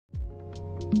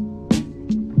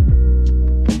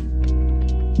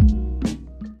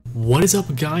What is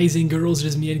up, guys and girls? It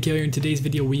is me, NK, here. In today's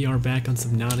video we are back on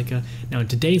Subnautica. Now in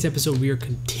today's episode we are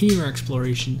continuing our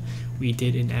exploration we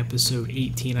did in episode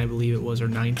 18, I believe it was, or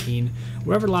 19.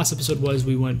 Wherever the last episode was,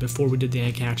 we went before we did the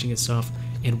egg hatching and stuff,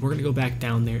 and we're going to go back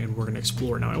down there and we're going to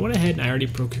explore. Now I went ahead and I already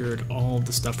procured all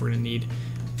the stuff we're going to need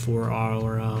for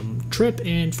our trip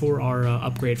and for our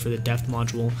upgrade for the depth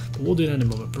module, but we'll do that in a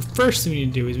moment. But first thing we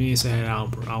need to do is we need to say hi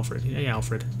to Alfred. Hey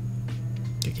Alfred.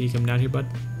 Can you come down here, bud?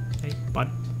 Hey, bud.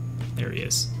 There he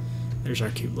is. There's our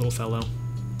cute little fellow.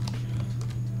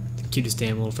 The cutest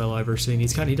damn little fellow I've ever seen. He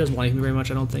doesn't like me very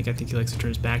much, I don't think. I think he likes to turn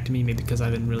his back to me, maybe because I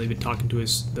haven't really been talking to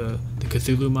the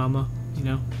Cthulhu mama, you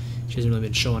know? She hasn't really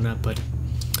been showing up, but,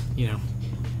 you know.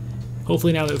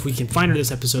 Hopefully now that if we can find her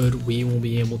this episode, we will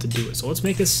be able to do it. So let's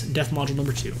make this death module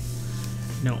number 2.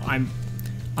 No, I'm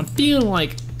feeling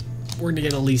like we're gonna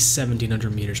get at least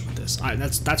 1,700 meters with this.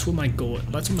 That's what my goal.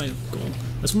 That's what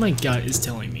my gut is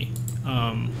telling me.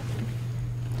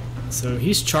 So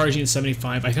he's charging at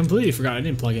 75. I completely forgot. I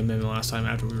didn't plug him in the last time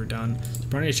after we were done. So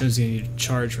Barney shows gonna need to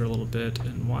charge for a little bit.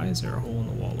 And why is there a hole in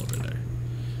the wall over there?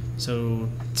 So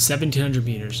 1,700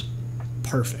 meters.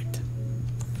 Perfect.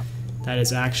 That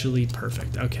is actually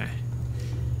perfect. Okay.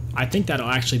 I think that'll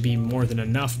actually be more than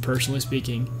enough, personally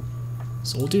speaking.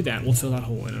 So we'll do that. We'll fill that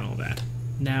hole in and all that.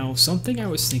 Now, something I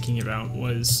was thinking about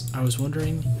was, I was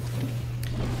wondering,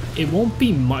 it won't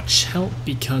be much help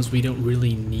because we don't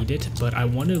really need it, but I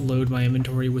want to load my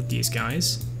inventory with these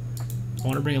guys. I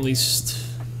want to bring at least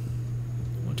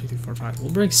 1, 2, 3, 4, 5.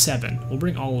 We'll bring 7. We'll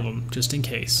bring all of them, just in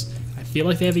case. I feel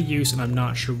like they have a use, and I'm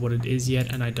not sure what it is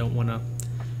yet, and I don't want to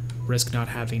risk not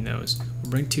having those.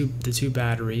 We'll bring the two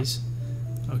batteries.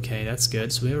 Okay, that's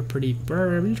good. So we have a pretty...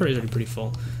 Our inventory is already pretty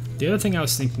full. The other thing I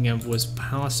was thinking of was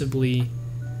possibly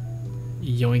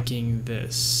yoinking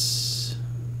this.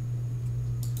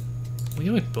 We'll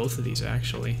yoink both of these,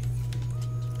 actually.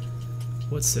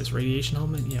 What's this? Radiation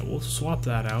helmet? Yeah, we'll swap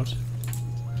that out.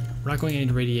 We're not going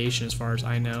into radiation as far as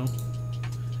I know.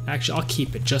 Actually, I'll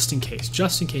keep it just in case.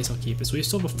 Just in case, I'll keep it. So we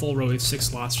still have a full row of 6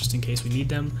 slots just in case we need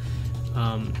them.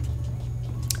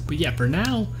 But yeah, for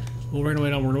now, we're gonna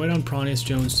wait on Pronius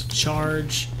Jones to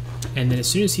charge, and then as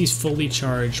soon as he's fully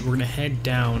charged, we're gonna head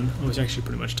down. Oh, it's actually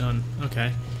pretty much done.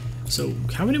 Okay. So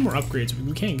how many more upgrades?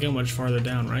 We can't go much farther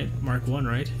down, right? Mark 1,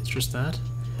 right? It's just that.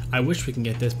 I wish we can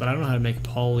get this, but I don't know how to make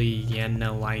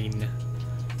polyaniline.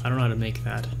 I don't know how to make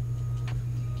that.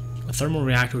 A thermal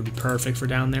reactor would be perfect for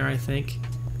down there, I think.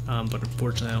 But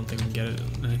unfortunately, I don't think we can get it.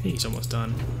 I think he's almost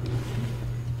done.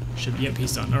 Should be, yep,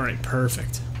 he's done. Alright,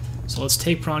 perfect. So let's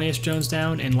take Pronius Jones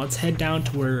down, and let's head down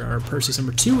to where our Perseus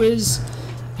number 2 is,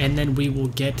 and then we will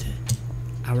get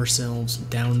ourselves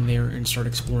down there and start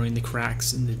exploring the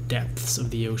cracks in the depths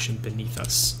of the ocean beneath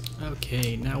us.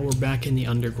 Okay, now we're back in the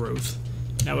undergrowth.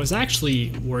 Now, I was actually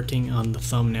working on the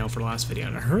thumbnail for the last video,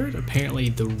 and I heard apparently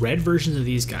the red versions of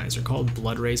these guys are called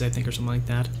blood rays, I think, or something like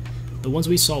that. The ones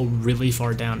we saw really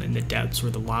far down in the depths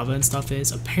where the lava and stuff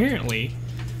is, apparently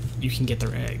you can get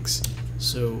their eggs.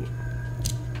 So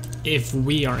if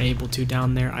we are able to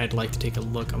down there, I'd like to take a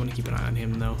look. I'm going to keep an eye on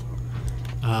him, though.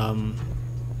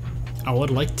 I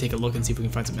would like to take a look and see if we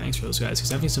can find some eggs for those guys,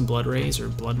 because having some blood rays or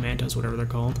blood mantas, whatever they're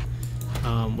called,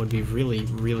 would be really,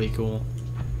 really cool.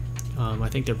 I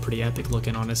think they're pretty epic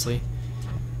looking, honestly.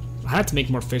 I have to make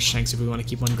more fish tanks if we want to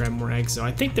keep on grabbing more eggs, so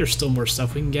I think there's still more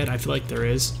stuff we can get. I feel like there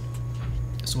is.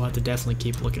 So we'll have to definitely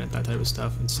keep looking at that type of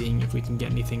stuff and seeing if we can get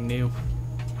anything new.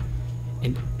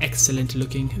 An excellent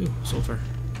looking... Ooh, sulfur.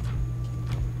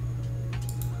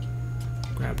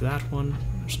 Grab that one.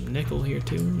 There's some nickel here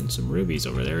too, and some rubies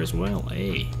over there as well.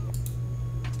 Hey.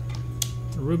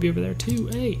 A ruby over there too.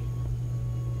 Hey.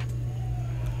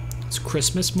 It's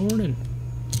Christmas morning.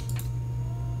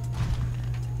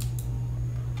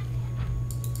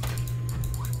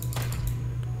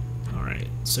 Alright,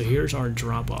 so here's our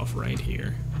drop off right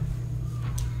here.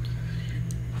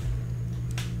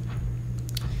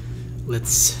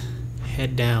 Let's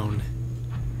head down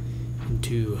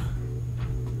into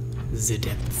the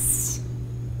depths.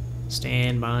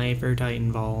 Stand by for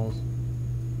Titanfall.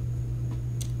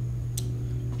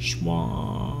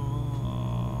 Schwonk.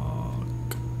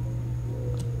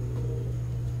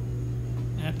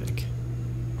 Epic.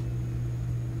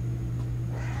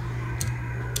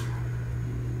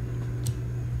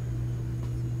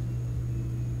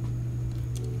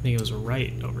 I think it was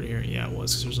right over here. Yeah, it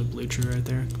was, because there's a blue tree right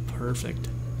there. Perfect.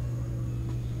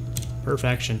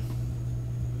 Perfection.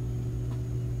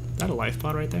 Is that a life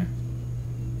pod right there?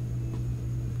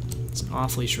 It's an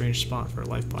awfully strange spot for a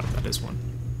life pod if that is one.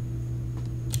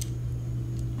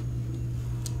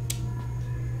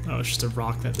 Oh, it's just a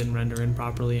rock that didn't render in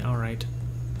properly. Alright.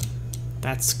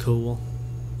 That's cool.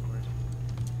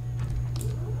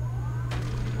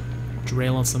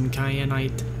 Drill on some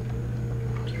kyanite.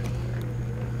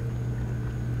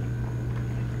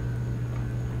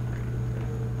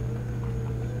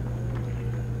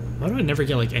 Why do I never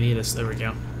get like any of this? There we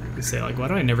go. I say like, why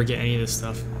do I never get any of this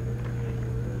stuff?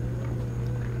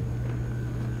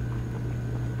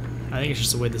 I think it's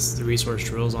just the way the resource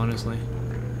drills, honestly.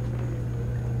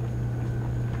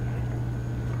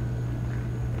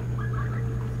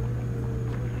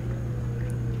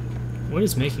 What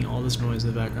is making all this noise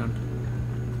in the background?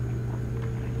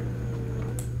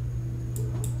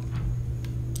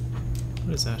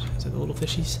 What is that? Is that the little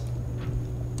fishies?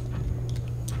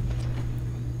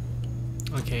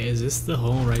 Okay, is this the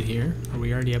hole right here? Are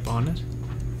we already up on it?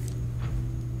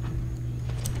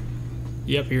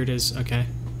 Yep, here it is. Okay.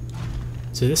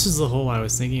 So this is the hole I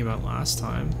was thinking about last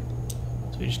time.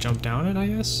 So we just jump down it, I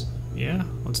guess? Yeah,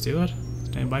 let's do it.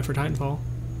 Stand by for Titanfall.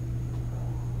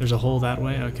 There's a hole that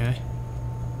way? Okay.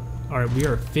 Alright, we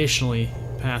are officially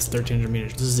past 1,300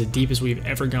 meters. This is the deepest we've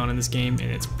ever gone in this game,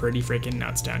 and it's pretty freaking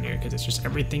nuts down here, because it's just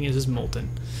everything is just molten.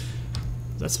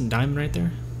 Is that some diamond right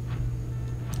there?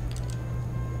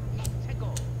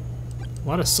 A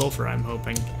lot of sulfur, I'm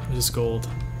hoping. Is this gold?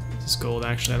 Is this gold?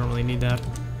 Actually, I don't really need that.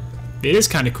 It is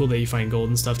kind of cool that you find gold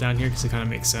and stuff down here, because it kind of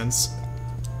makes sense.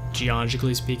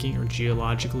 Geologically speaking, or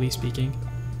geologically speaking.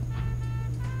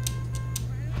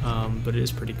 But it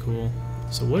is pretty cool.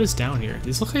 So what is down here?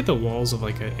 These look like the walls of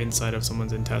like an inside of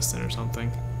someone's intestine or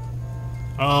something.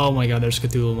 Oh my god, there's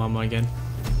Cthulhu Mama again.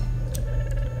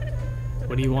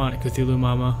 What do you want, Cthulhu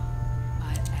Mama?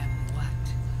 I am what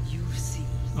you see.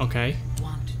 Okay.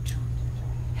 Want to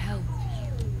help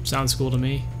you. Sounds cool to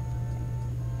me.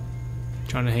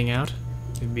 Trying to hang out?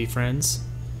 Maybe be friends?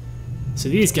 So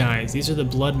these guys, these are the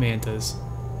blood mantas.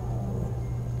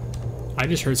 I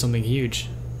just heard something huge.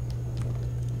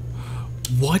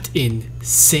 What in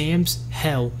Sam's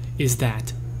hell is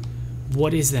that?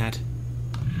 What is that?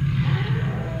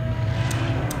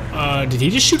 Did he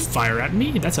just shoot fire at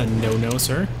me? That's a no-no,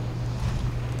 sir.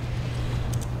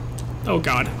 Oh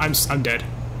god, I'm dead.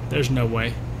 There's no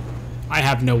way. I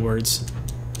have no words.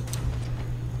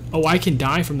 Oh, I can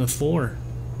die from the floor.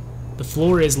 The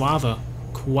floor is lava.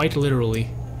 Quite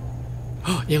literally.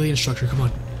 Oh, alien structure, come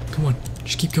on. Come on,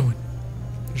 just keep going.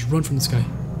 Just run from this guy.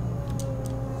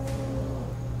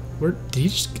 Where did he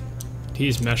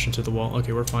just mesh into the wall?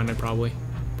 Okay, we're fine. Probably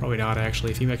not actually.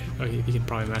 If he can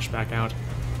probably mesh back out.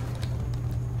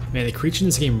 Man, the creatures in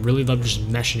this game really love just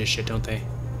meshing this shit, don't they?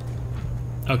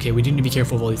 Okay, we do need to be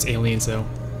careful of all these aliens though.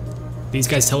 These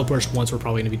guys teleport us once, we're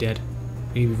probably gonna be dead.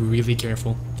 We need to be really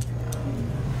careful.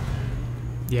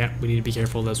 Yeah, we need to be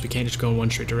careful of those. We can't just go in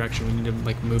one straight direction. We need to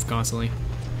like move constantly.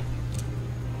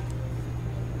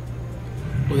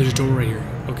 Oh, there's a door right here.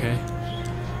 Okay.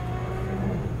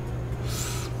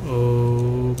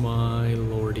 Oh my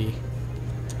lordy.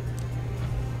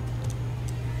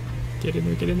 Get in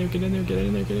there, get in there, get in there, get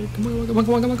in there, get in there. Come on, come on,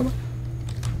 come on, come on, come on.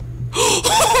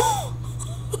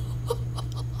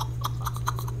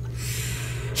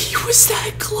 He was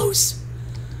that close.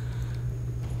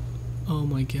 Oh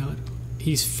my god.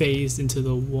 He's phased into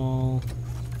the wall.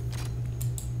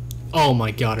 Oh my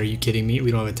god, are you kidding me?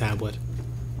 We don't have a tablet.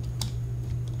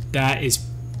 That is...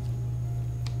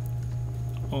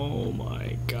 Oh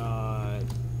my god.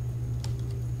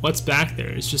 What's back there?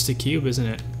 It's just a cube, isn't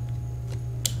it?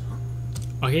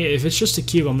 Okay, if it's just a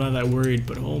cube, I'm not that worried,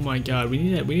 but oh my god, we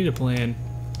need a plan.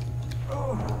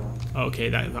 Okay,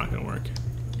 that's not gonna work.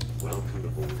 Welcome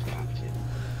aboard, Captain.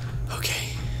 Okay,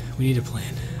 we need a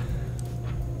plan.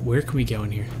 Where can we go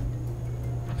in here?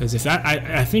 Because if that,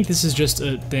 I think this is just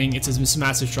a thing, it's a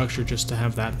massive structure just to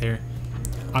have that there.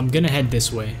 I'm gonna head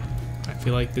this way. I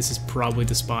feel like this is probably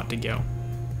the spot to go.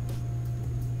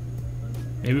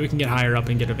 Maybe we can get higher up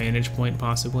and get a vantage point,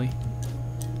 possibly.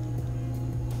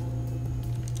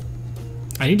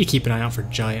 I need to keep an eye out for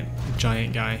Giant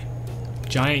Guy.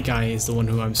 Giant Guy is the one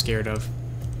who I'm scared of.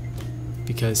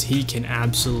 Because he can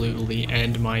absolutely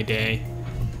end my day.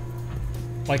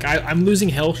 Like, I'm losing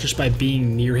health just by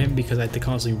being near him because I have to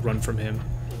constantly run from him.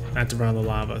 I have to run on the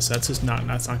lava, so that's not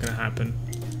gonna happen.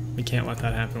 We can't let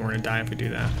that happen, we're gonna die if we do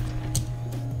that.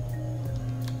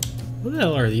 What the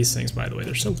hell are these things, by the way?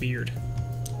 They're so weird.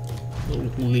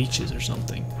 Little leeches or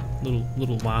something.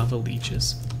 Little lava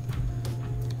leeches.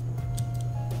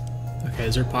 Okay,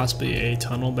 is there possibly a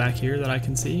tunnel back here that I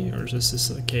can see? Or is this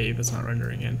just a cave that's not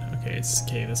rendering in? Okay, it's a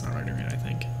cave that's not rendering in, I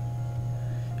think.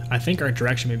 I think our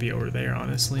direction may be over there,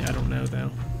 honestly. I don't know,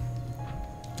 though.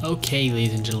 Okay,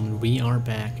 ladies and gentlemen, we are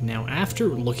back. Now, after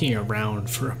looking around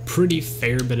for a pretty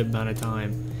fair bit amount of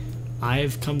time,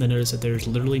 I've come to notice that there's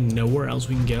literally nowhere else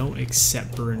we can go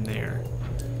except for in there.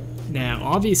 Now,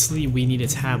 obviously, we need a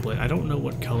tablet. I don't know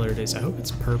what color it is. I hope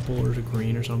it's purple or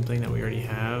green or something that we already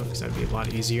have, because that'd be a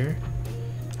lot easier.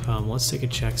 Let's take a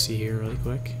check-see here really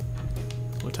quick.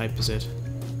 What type is it?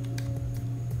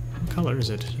 What color is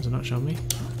it? Does it not show me?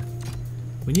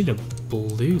 We need a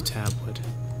blue tablet.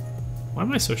 Why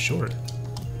am I so short?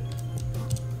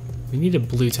 We need a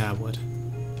blue tablet.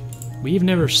 We've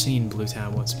never seen blue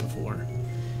tablets before.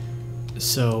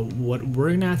 So what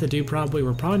we're gonna have to do probably,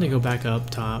 we're probably gonna go back up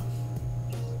top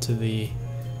to the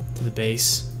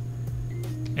base,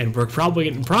 and we're probably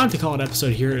to call it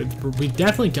episode here. We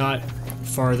definitely got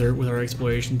farther with our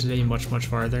exploration today, much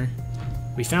farther.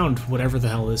 We found whatever the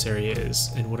hell this area is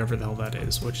and whatever the hell that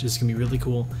is, which is gonna be really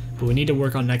cool. But we need to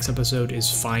work on next episode is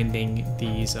finding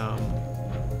these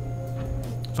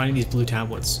blue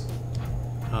tablets.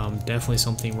 Definitely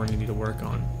something we're gonna need to work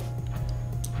on.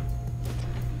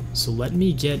 So let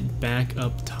me get back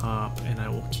up top, and I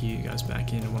will key you guys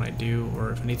back in when I do,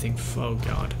 or if anything, oh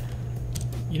god.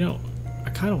 You know, I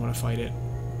kind of want to fight it.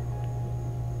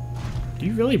 Do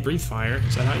you really breathe fire?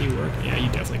 Is that how you work? Yeah, you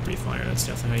definitely breathe fire. That's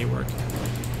definitely how you work.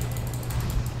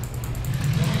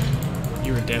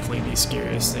 You are definitely the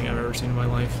scariest thing I've ever seen in my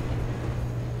life.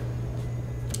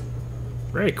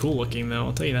 Very cool looking, though,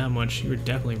 I'll tell you that much. You were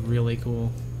definitely really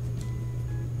cool.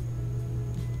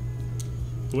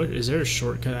 What, is there a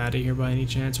shortcut out of here by any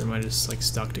chance, or am I just like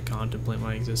stuck to contemplate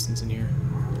my existence in here?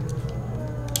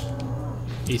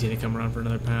 Easy to come around for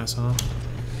another pass, huh?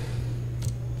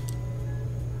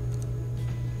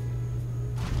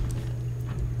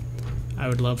 I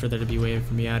would love for there to be a way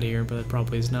for me out of here, but it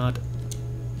probably is not.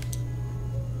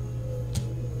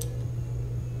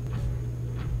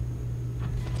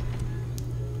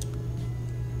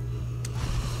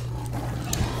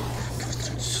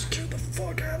 Scare the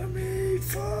fuck out of me!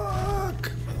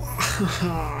 Fuck!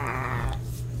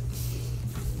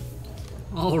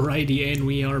 Alrighty, and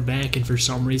we are back, and for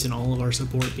some reason all of our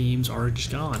support beams are just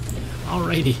gone.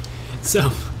 Alrighty,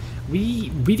 so we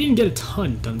didn't get a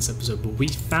ton done this episode, but we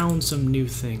found some new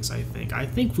things, I think. I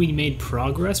think we made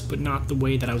progress, but not the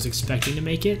way that I was expecting to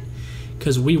make it,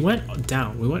 because we went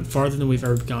down. We went farther than we've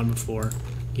ever gone before,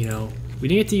 you know. We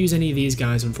didn't get to use any of these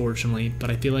guys, unfortunately,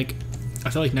 but I feel like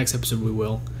next episode we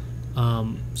will.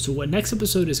 So what next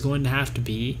episode is going to have to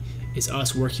be is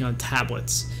us working on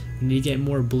tablets. We need to get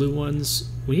more blue ones.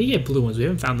 We need to get blue ones. We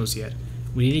haven't found those yet.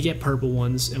 We need to get purple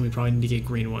ones, and we probably need to get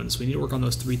green ones. We need to work on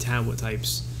those 3 tablet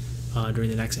types during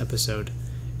the next episode.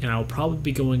 And I'll probably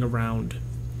be going around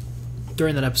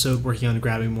during that episode working on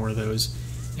grabbing more of those.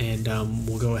 And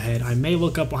we'll go ahead. I may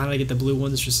look up how to get the blue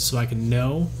ones just so I can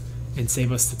know and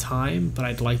save us the time, but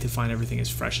I'd like to find everything as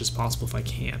fresh as possible if I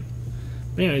can.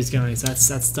 But anyways, guys,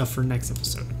 that's stuff for next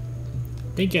episode.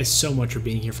 Thank you guys so much for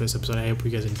being here for this episode. I hope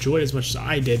you guys enjoyed as much as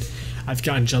I did. I've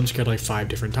gotten jump scared like 5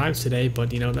 different times today,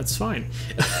 but you know, that's fine.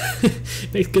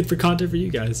 Makes good for content for you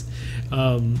guys.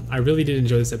 I really did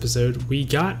enjoy this episode. We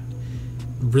got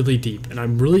really deep, and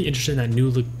I'm really interested in that new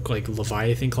like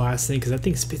Leviathan class thing, because that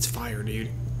thing spits fire, dude.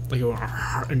 Like,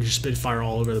 and just spit fire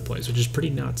all over the place, which is pretty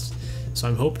nuts. So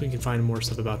I'm hoping we can find more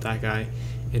stuff about that guy.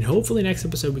 And hopefully next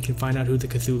episode we can find out who the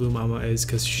Cthulhu Mama is,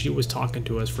 because she was talking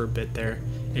to us for a bit there,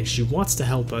 and she wants to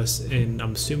help us, and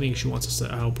I'm assuming she wants us to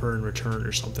help her in return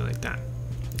or something like that.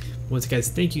 Once again, guys,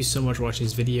 thank you so much for watching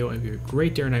this video, and have a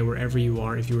great day or night wherever you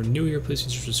are. If you are new here, please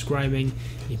consider subscribing.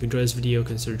 If you enjoyed this video,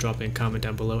 consider dropping a comment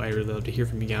down below. I really love to hear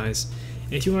from you guys.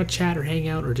 And if you want to chat or hang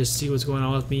out or just see what's going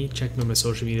on with me, check my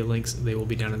social media links. They will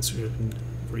be down in the description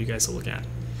for you guys to look at.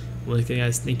 Once again,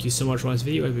 guys, thank you so much for watching this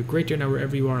video. Have a great day or night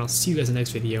wherever you are, and I'll see you guys in the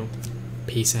next video.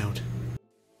 Peace out.